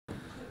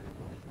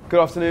Good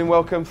afternoon,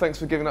 welcome. Thanks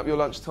for giving up your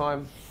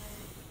lunchtime,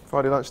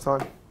 Friday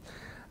lunchtime.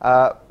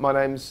 My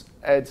name's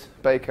Ed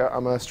Baker.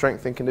 I'm a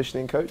strength and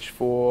conditioning coach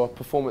for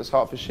Performance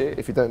Hertfordshire.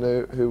 If you don't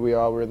know who we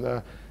are, we're in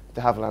the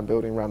de Havilland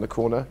building around the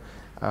corner.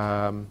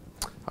 I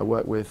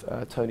work with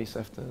Tony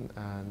Sefton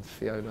and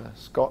Fiona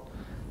Scott,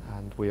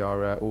 and we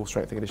are all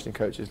strength and conditioning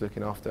coaches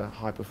looking after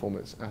high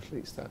performance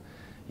athletes that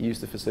use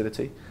the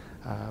facility.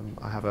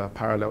 I have a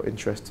parallel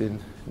interest in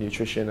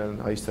nutrition, and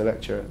I used to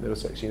lecture at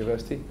Middlesex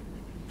University.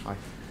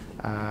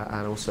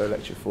 And also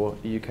lecture for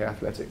UK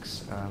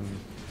Athletics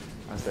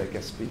as their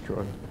guest speaker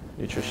on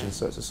nutrition,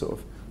 so it's a sort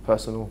of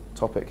personal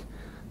topic,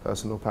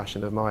 personal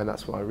passion of mine.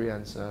 That's why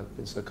Rianne's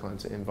been so kind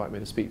to invite me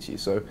to speak to you.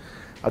 So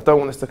I don't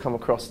want this to come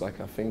across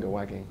like a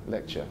finger-wagging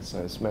lecture,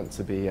 so it's meant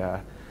to be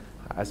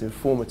as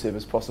informative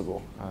as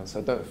possible.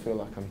 So don't feel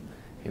like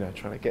I'm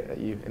trying to get at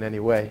you in any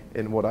way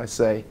in what I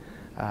say,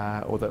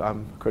 or that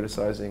I'm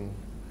criticising,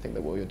 think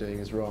that what you're doing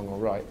is wrong or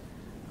right.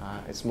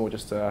 It's more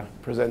just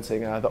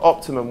presenting the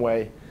optimum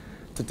way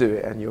to do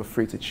it, and you're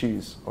free to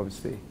choose,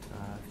 obviously,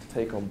 to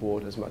take on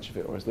board as much of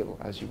it or as little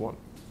as you want.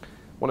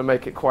 Want to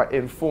make it quite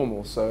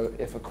informal, so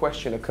if a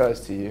question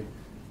occurs to you,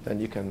 then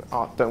you can,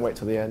 don't wait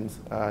till the end,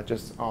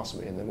 just ask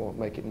me, and then we'll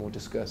make it more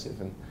discursive,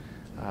 and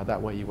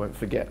that way you won't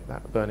forget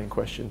that burning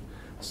question.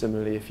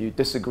 Similarly, if you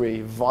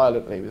disagree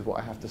violently with what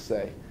I have to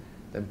say,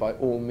 then by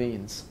all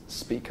means,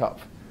 speak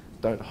up.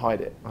 Don't hide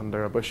it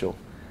under a bushel.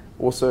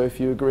 Also, if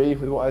you agree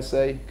with what I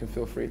say, you can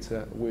feel free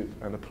to whoop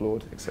and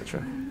applaud,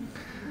 etc.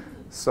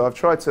 So I've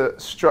tried to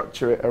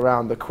structure it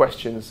around the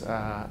questions,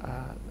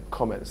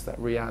 comments that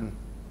Rianne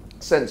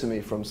sent to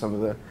me from some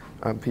of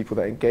the people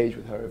that engage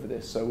with her over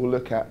this. So we'll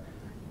look at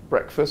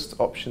breakfast,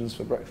 options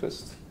for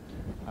breakfast.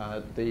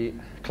 The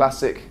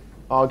classic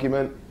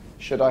argument,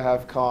 should I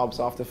have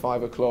carbs after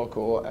 5 o'clock,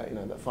 or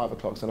that 5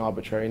 o'clock's an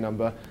arbitrary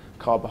number,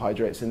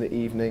 carbohydrates in the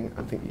evening.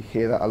 I think you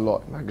hear that a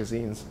lot in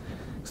magazines,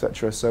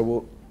 etc. So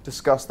we'll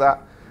discuss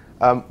that.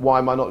 Why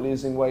am I not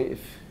losing weight? If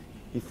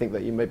you think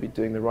that you may be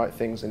doing the right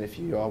things, and if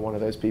you are one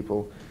of those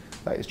people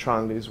that is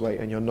trying to lose weight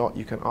and you're not,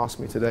 you can ask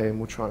me today and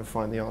we'll try and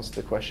find the answer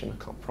to the question.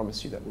 I can't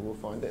promise you that we will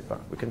find it, but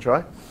we can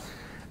try.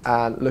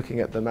 And looking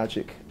at the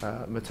magic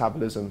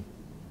metabolism.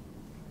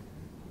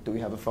 Do we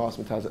have a fast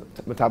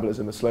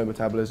metabolism, a slow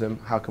metabolism?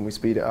 How can we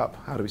speed it up?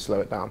 How do we slow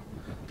it down?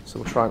 So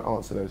we'll try and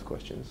answer those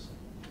questions.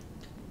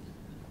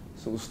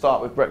 So we'll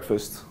start with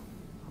breakfast.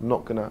 I'm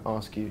not going to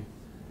ask you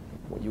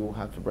what you all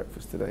had for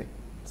breakfast today,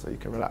 so you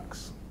can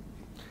relax.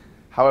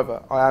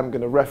 However, I am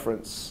going to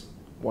reference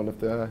one of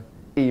the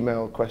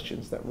email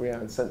questions that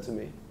Rianne sent to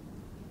me,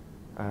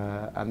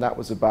 and that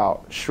was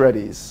about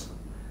shreddies.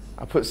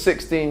 I put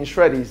 16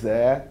 shreddies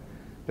there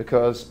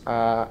because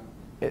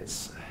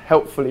it's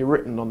helpfully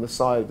written on the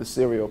side of the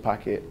cereal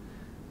packet,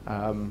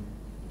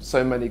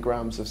 so many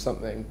grams of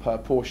something per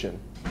portion.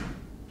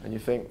 And you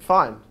think,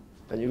 fine.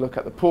 Then you look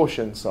at the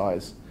portion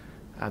size,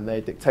 and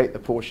they dictate the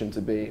portion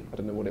to be, I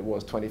don't know what it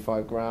was,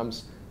 25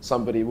 grams.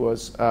 Somebody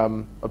was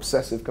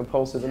obsessive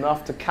compulsive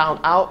enough to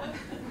count out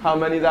how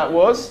many that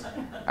was,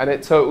 and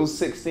it totals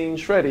 16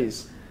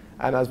 shreddies.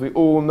 And as we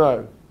all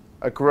know,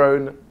 a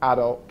grown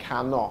adult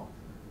cannot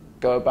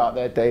go about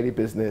their daily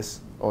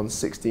business on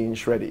 16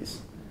 shreddies.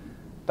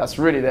 That's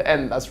really the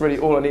end. That's really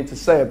all I need to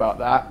say about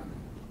that.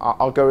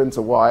 I'll go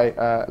into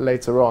why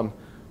later on,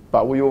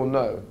 but we all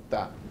know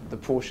that the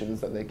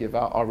portions that they give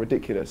out are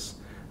ridiculous,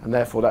 and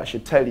therefore that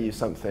should tell you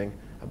something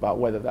about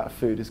whether that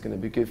food is going to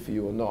be good for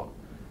you or not.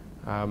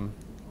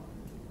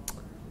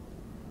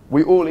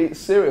 We all eat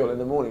cereal in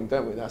the morning,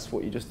 don't we? That's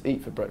what you just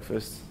eat for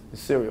breakfast, is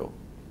cereal.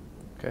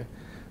 Okay.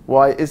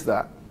 Why is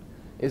that?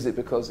 Is it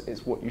because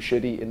it's what you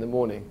should eat in the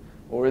morning?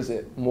 Or is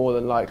it more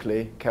than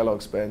likely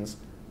Kellogg spends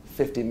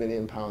 £50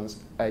 million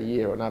a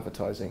year on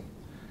advertising,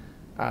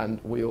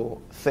 and we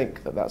all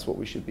think that that's what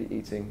we should be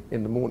eating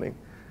in the morning?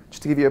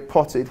 Just to give you a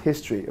potted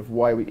history of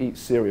why we eat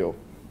cereal.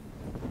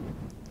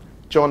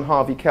 John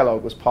Harvey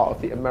Kellogg was part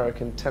of the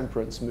American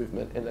temperance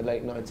movement in the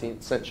late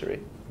 19th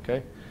century,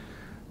 okay?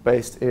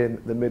 Based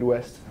in the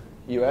Midwest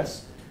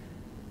US.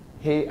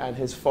 He and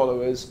his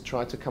followers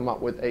tried to come up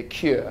with a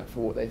cure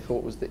for what they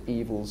thought was the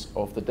evils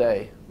of the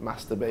day: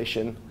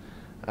 masturbation,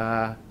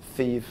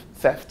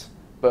 theft,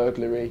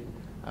 burglary,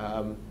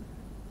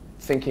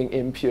 thinking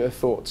impure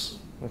thoughts,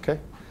 okay?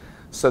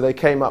 So they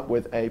came up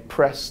with a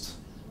pressed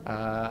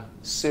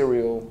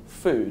cereal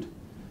food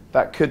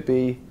that could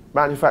be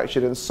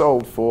manufactured and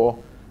sold for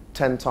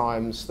 10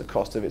 times the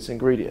cost of its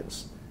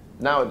ingredients.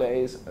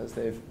 Nowadays, as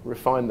they've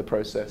refined the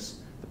process,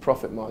 the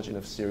profit margin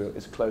of cereal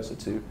is closer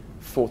to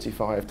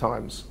 45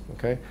 times.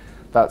 Okay?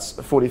 That's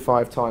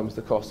 45 times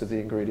the cost of the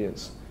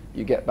ingredients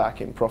you get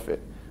back in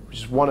profit, which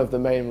is one of the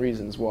main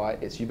reasons why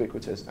it's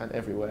ubiquitous and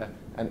everywhere,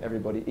 and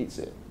everybody eats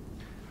it.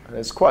 And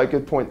it's quite a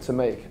good point to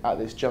make at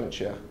this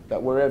juncture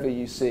that wherever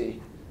you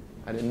see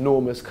an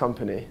enormous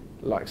company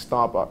like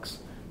Starbucks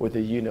with a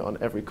unit on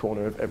every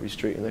corner of every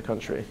street in the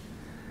country,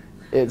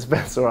 it's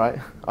best, all right,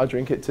 I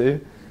drink it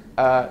too,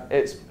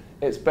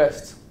 it's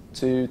best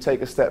to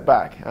take a step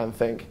back and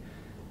think,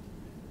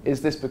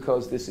 Is this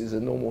because this is a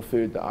normal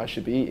food that I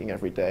should be eating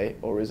every day,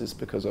 or is this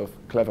because of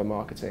clever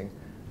marketing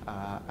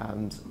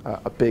and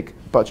a big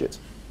budget?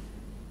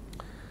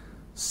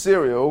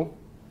 Cereal,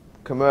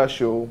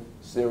 commercial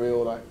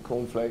cereal like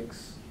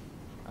cornflakes,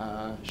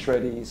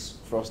 Shreddies,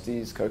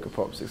 Frosties, Cocoa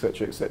Pops,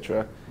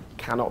 etc.,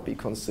 cannot be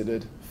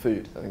considered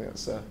food. I think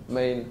that's a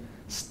main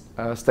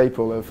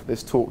staple of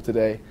this talk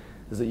today,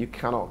 is that you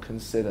cannot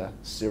consider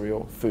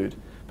cereal food,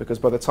 because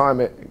by the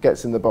time it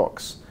gets in the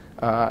box,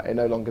 it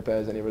no longer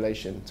bears any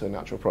relation to a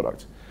natural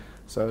product.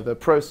 So the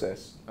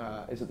process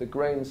is that the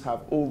grains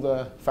have all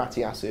the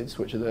fatty acids,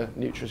 which are the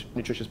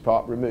nutritious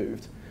part,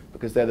 removed,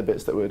 because they're the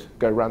bits that would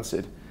go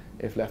rancid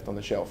if left on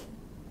the shelf.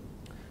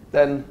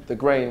 Then the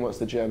grain, once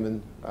the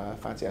German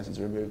fatty acids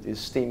are removed, is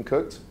steam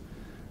cooked.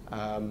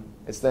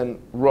 It's then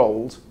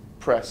rolled,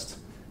 pressed,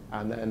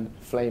 and then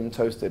flame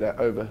toasted at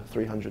over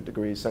 300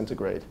 degrees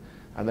centigrade,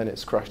 and then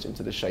it's crushed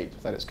into the shape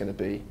that it's going to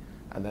be.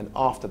 And then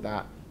after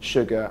that,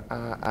 sugar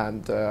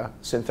and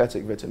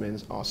synthetic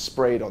vitamins are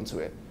sprayed onto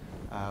it,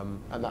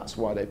 and that's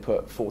why they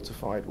put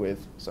fortified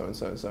with so and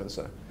so and so and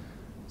so.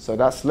 So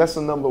that's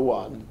lesson number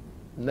one: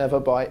 never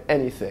buy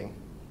anything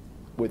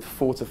with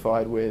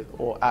fortified with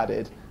or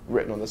added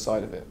written on the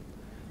side of it,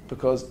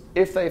 because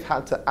if they've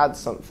had to add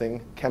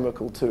something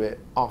chemical to it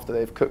after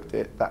they've cooked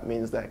it, that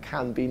means there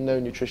can be no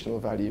nutritional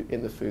value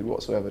in the food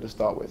whatsoever to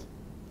start with.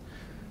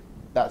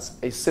 That's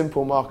a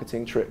simple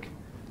marketing trick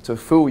to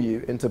fool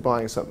you into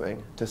buying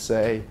something to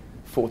say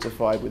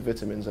fortified with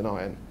vitamins and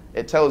iron.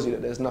 It tells you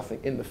that there's nothing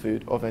in the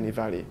food of any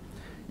value.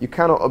 You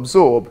cannot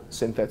absorb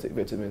synthetic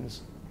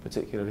vitamins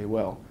particularly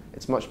well.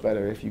 It's much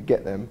better if you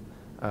get them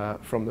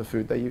from the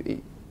food that you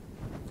eat.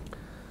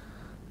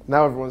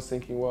 Now everyone's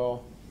thinking,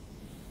 well,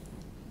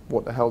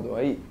 what the hell do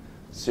I eat?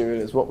 Cereal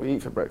is what we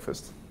eat for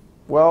breakfast.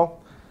 Well,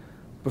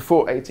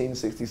 before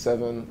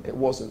 1867, it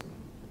wasn't,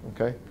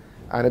 okay?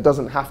 And it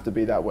doesn't have to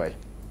be that way.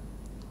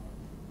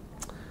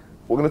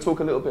 We're going to talk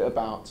a little bit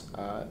about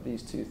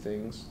these two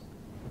things: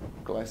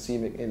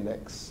 glycemic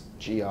index,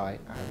 GI, and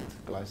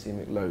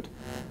glycemic load.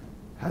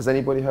 Has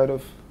anybody heard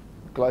of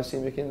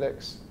glycemic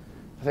index?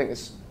 I think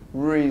it's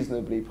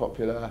reasonably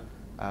popular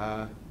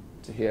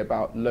to hear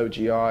about low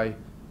GI,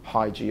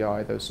 high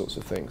GI, those sorts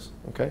of things.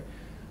 Okay,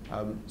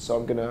 so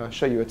I'm going to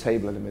show you a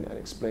table in a minute and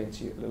explain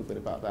to you a little bit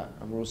about that.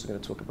 And we're also going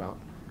to talk about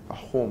a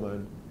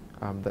hormone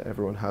that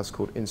everyone has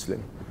called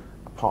insulin,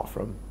 apart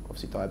from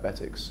obviously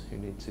diabetics who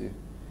need to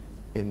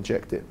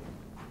inject it.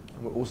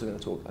 And we're also going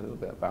to talk a little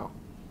bit about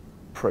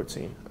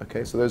protein.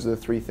 Okay, so those are the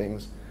three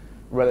things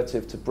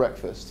relative to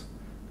breakfast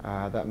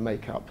that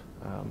make up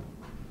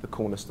the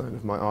cornerstone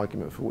of my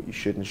argument for what you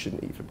should and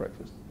shouldn't eat for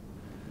breakfast.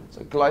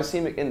 So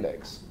glycemic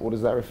index, what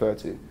does that refer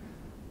to?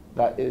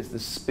 That is the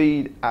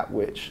speed at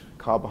which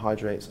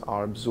carbohydrates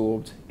are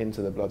absorbed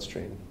into the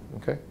bloodstream.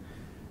 Okay,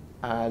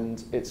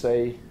 and it's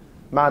a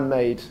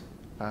man-made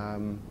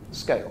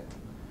scale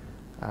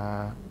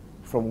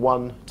from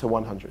 1 to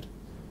 100.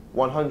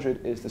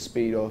 100 is the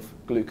speed of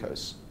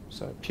glucose,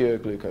 so pure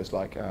glucose,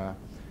 like a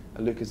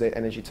Lucozade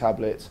energy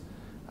tablet.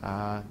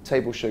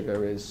 Table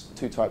sugar is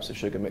 2 types of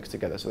sugar mixed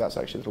together, so that's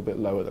actually a little bit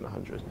lower than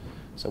 100.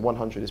 So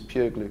 100 is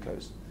pure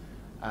glucose.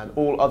 And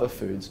all other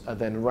foods are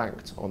then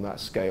ranked on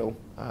that scale,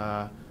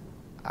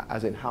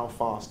 as in how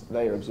fast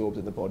they are absorbed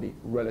in the body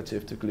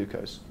relative to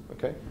glucose.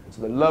 Okay?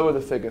 So the lower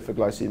the figure for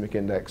glycemic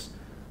index,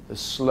 the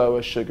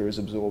slower sugar is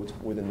absorbed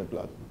within the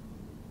blood.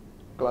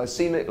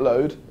 Glycemic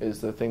load is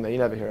the thing that you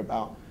never hear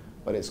about,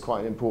 but it's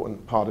quite an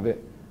important part of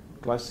it.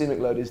 Glycemic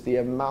load is the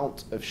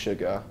amount of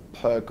sugar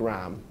per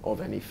gram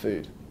of any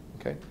food.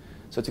 Okay?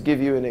 So to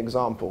give you an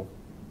example,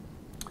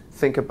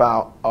 think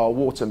about a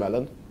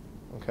watermelon.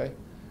 Okay?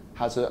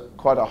 Has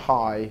quite a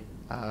high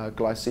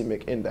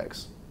glycemic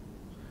index.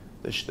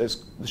 The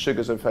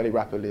sugars are fairly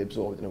rapidly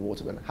absorbed in a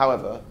watermelon.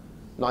 However,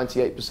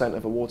 98%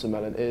 of a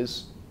watermelon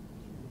is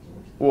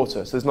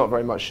water, so there's not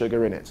very much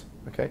sugar in it.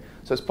 Okay?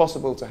 So it's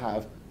possible to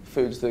have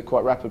foods that are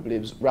quite rapidly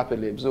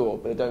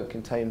absorb, but they don't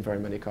contain very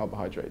many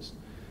carbohydrates.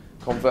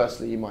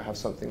 Conversely, you might have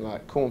something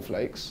like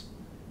cornflakes,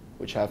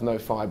 which have no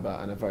fiber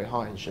and are very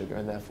high in sugar,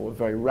 and therefore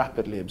very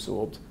rapidly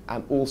absorbed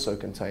and also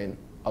contain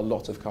a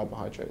lot of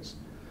carbohydrates.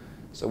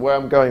 So where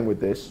I'm going with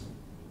this,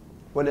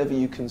 whenever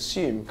you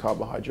consume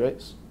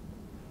carbohydrates,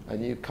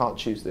 and you can't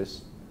choose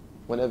this,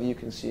 whenever you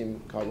consume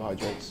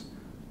carbohydrates,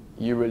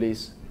 you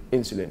release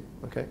insulin,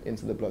 okay,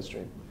 into the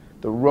bloodstream.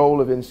 The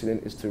role of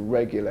insulin is to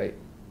regulate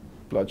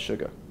blood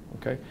sugar.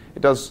 Okay?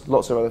 It does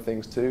lots of other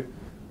things too,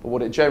 but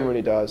what it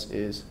generally does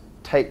is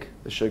take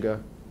the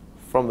sugar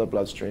from the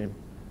bloodstream,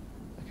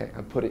 okay,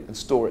 and put it and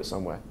store it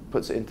somewhere,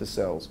 puts it into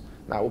cells.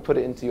 Now we'll put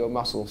it into your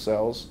muscle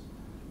cells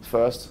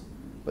first,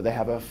 but they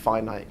have a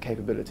finite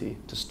capability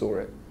to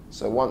store it.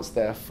 So once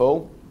they're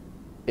full,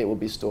 it will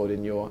be stored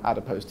in your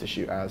adipose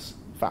tissue as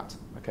fat,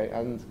 okay,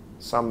 and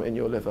some in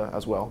your liver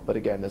as well, but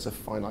again, there's a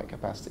finite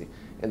capacity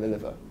in the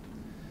liver.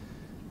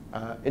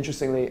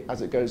 Interestingly,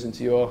 as it goes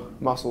into your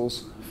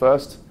muscles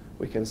first,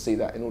 we can see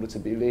that in order to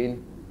be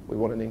lean, we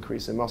want an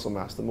increase in muscle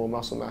mass. The more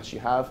muscle mass you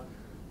have,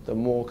 the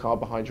more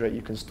carbohydrate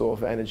you can store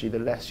for energy, the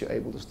less you're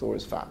able to store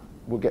as fat.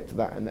 we'll get to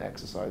that in the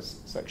exercise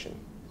section.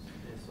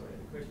 Yeah, sorry,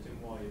 the question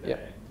while you're Yeah.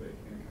 there, but if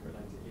you're going to cover it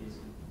later, is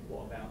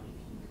what about if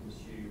you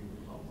consume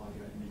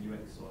carbohydrate and then you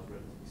exercise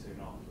relatively soon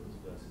afterwards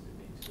versus it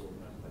being stored in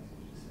that place as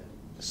you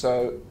said?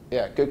 So,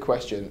 yeah, good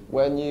question.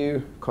 When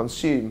you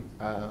consume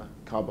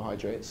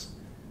carbohydrates,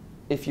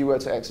 if you were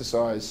to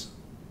exercise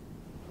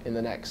in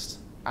the next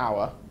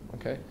hour,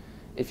 okay,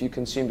 if you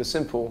consumed a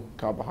simple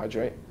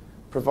carbohydrate,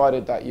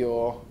 provided that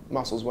your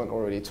muscles weren't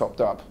already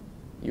topped up,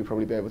 you'll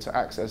probably be able to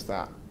access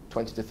that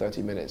 20 to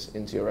 30 minutes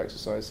into your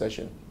exercise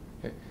session.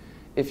 Okay?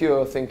 If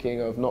you're thinking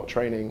of not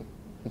training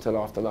until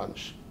after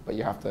lunch, but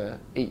you have to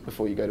eat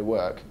before you go to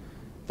work,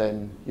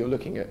 then you're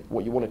looking at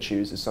what you want to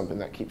choose is something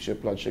that keeps your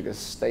blood sugar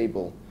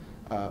stable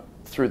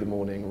through the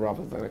morning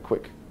rather than a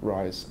quick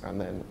rise and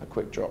then a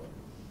quick drop.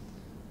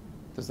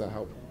 Does that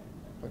help?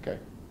 Okay.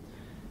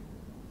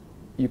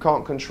 You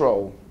can't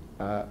control,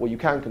 well, you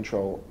can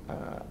control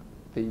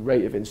the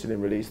rate of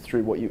insulin release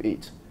through what you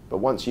eat. But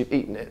once you've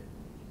eaten it,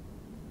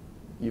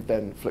 you've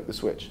then flicked the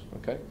switch,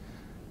 okay?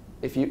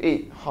 If you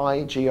eat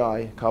high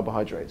GI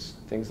carbohydrates,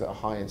 things that are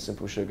high in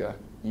simple sugar,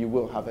 you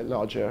will have a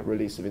larger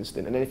release of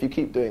insulin. And then if you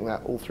keep doing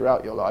that all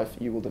throughout your life,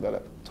 you will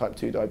develop type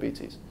 2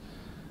 diabetes.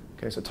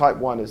 Okay, so type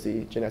 1 is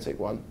the genetic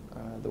one,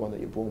 the one that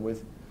you're born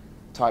with.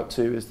 Type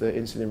 2 is the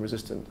insulin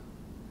resistant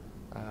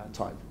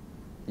type.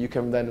 You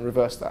can then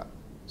reverse that.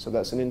 So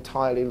that's an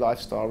entirely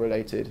lifestyle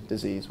related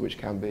disease which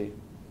can be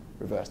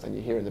reversed. And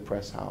you hear in the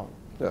press how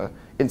the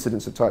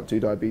incidence of type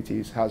 2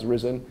 diabetes has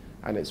risen,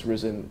 and it's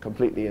risen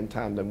completely in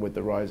tandem with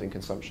the rise in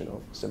consumption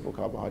of simple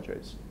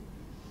carbohydrates.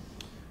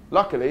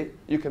 Luckily,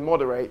 you can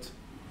moderate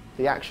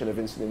the action of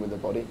insulin with the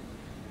body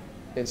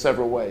in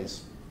several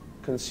ways.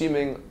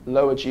 Consuming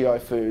lower GI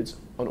foods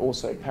and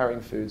also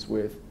pairing foods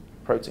with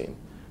protein,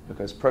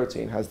 because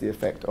protein has the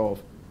effect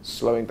of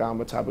slowing down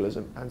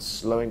metabolism and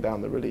slowing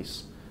down the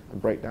release and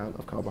breakdown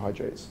of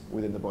carbohydrates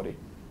within the body.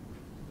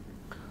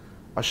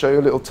 I'll show you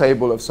a little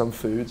table of some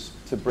foods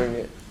to bring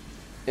it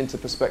into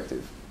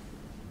perspective.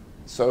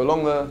 So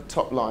along the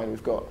top line,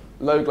 we've got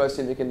low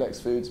glycemic index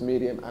foods,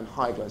 medium and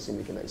high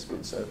glycemic index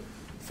foods. So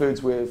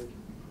foods with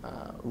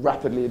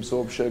rapidly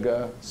absorbed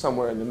sugar,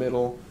 somewhere in the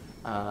middle,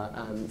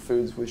 and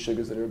foods with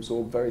sugars that are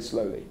absorbed very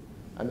slowly.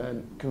 And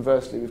then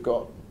conversely, we've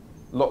got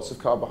lots of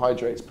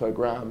carbohydrates per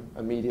gram,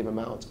 a medium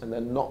amount, and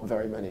then not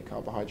very many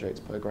carbohydrates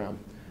per gram.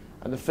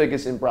 And the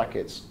figures in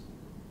brackets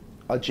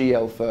are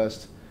GL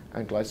first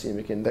and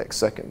glycemic index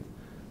second.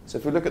 So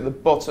if we look at the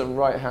bottom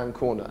right-hand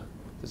corner,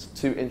 there's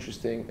two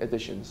interesting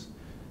additions.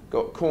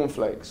 Got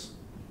cornflakes,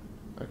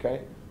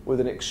 okay, with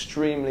an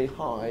extremely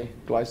high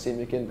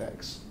glycemic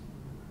index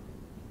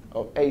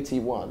of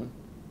 81,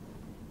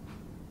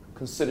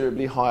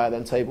 considerably higher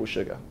than table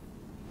sugar,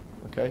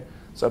 okay?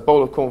 So a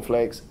bowl of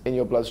cornflakes in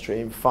your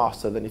bloodstream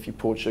faster than if you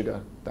poured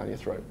sugar down your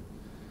throat.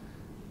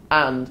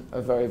 And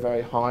a very,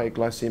 very high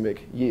glycemic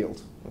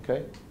yield,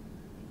 okay?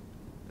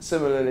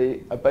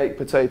 Similarly, a baked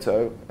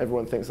potato,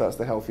 everyone thinks that's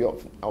the healthy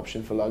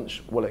option for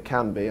lunch. Well, it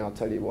can be, I'll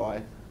tell you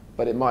why,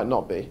 but it might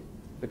not be,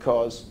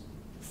 because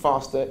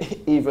faster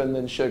even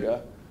than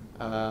sugar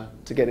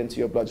to get into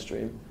your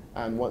bloodstream,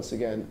 and once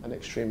again, an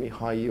extremely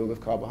high yield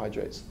of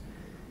carbohydrates.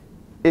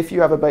 If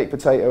you have a baked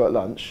potato at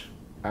lunch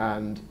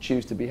and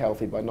choose to be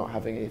healthy by not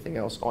having anything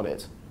else on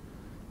it,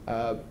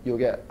 you'll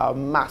get a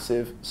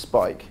massive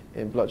spike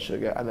in blood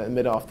sugar, and then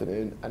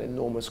mid-afternoon, an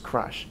enormous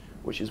crash,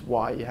 which is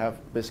why you have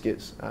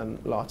biscuits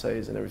and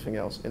lattes and everything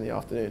else in the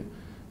afternoon.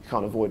 You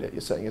can't avoid it,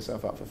 you're setting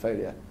yourself up for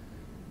failure.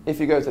 If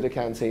you go to the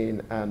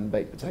canteen and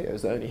baked potato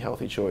is the only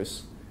healthy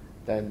choice,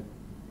 then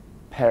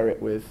pair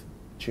it with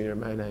tuna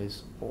and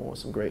mayonnaise or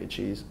some grated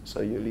cheese,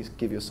 so you at least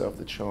give yourself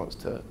the chance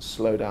to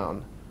slow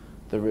down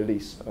the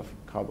release of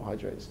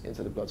carbohydrates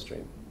into the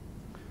bloodstream.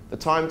 The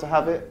time to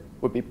have it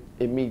would be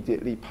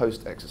immediately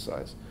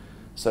post-exercise.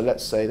 So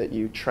let's say that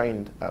you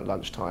trained at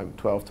lunchtime,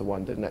 12 to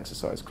 1, did an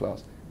exercise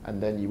class,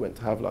 and then you went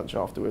to have lunch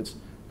afterwards.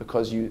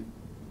 Because you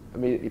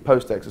immediately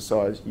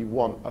post-exercise, you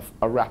want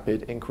a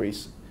rapid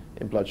increase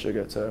in blood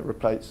sugar to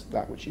replace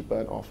that which you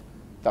burnt off.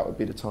 That would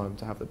be the time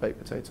to have the baked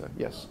potato,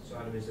 yes. So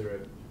Adam, is there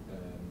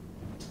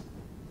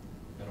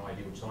an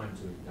ideal time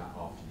to eat that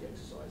after the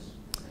exercise?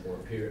 Or a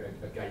period,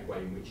 a gateway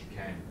in which you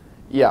can?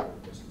 Yeah,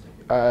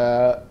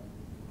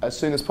 as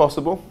soon as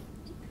possible.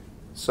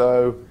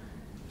 So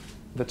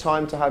the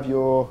time to have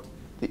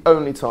the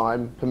only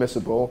time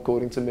permissible,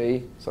 according to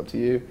me, it's up to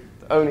you,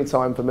 the only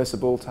time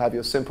permissible to have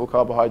your simple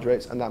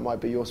carbohydrates, and that might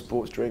be your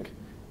sports drink,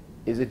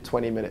 is in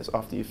 20 minutes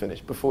after you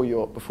finish. Before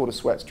the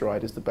sweat's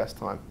dried is the best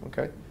time,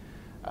 okay?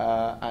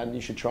 And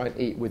you should try and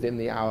eat within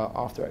the hour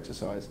after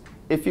exercise.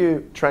 If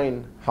you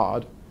train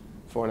hard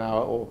for an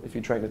hour, or if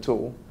you train at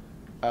all,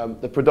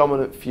 the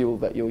predominant fuel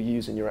that you'll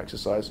use in your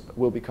exercise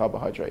will be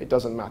carbohydrate. It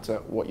doesn't matter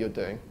what you're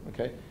doing,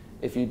 okay?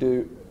 If you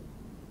do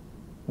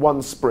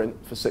one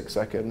sprint for 6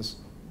 seconds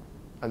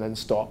and then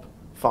stop,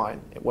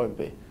 fine, it won't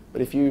be.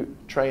 But if you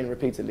train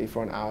repeatedly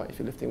for an hour, if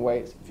you're lifting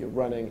weights, if you're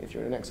running, if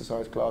you're in an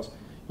exercise class,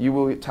 you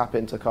will tap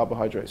into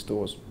carbohydrate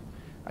stores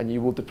and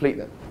you will deplete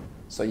them.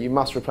 So you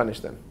must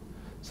replenish them.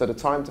 So the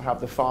time to have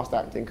the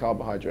fast-acting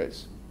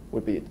carbohydrates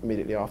would be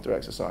immediately after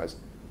exercise.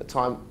 The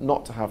time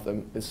not to have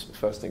them is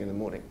first thing in the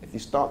morning. If you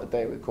start the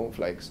day with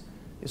cornflakes,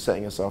 you're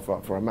setting yourself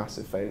up for a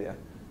massive failure,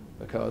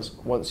 because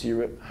once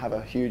you have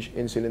a huge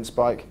insulin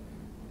spike,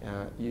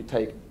 you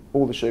take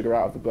all the sugar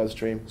out of the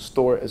bloodstream,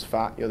 store it as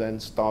fat, you're then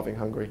starving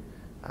hungry,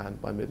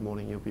 and by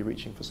mid-morning you'll be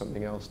reaching for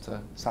something else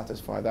to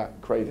satisfy that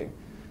craving.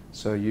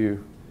 So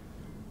you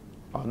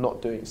are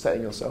not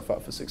setting yourself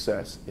up for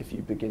success if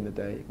you begin the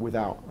day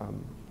without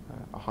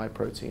a high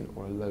protein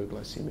or a low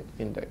glycemic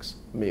index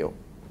meal.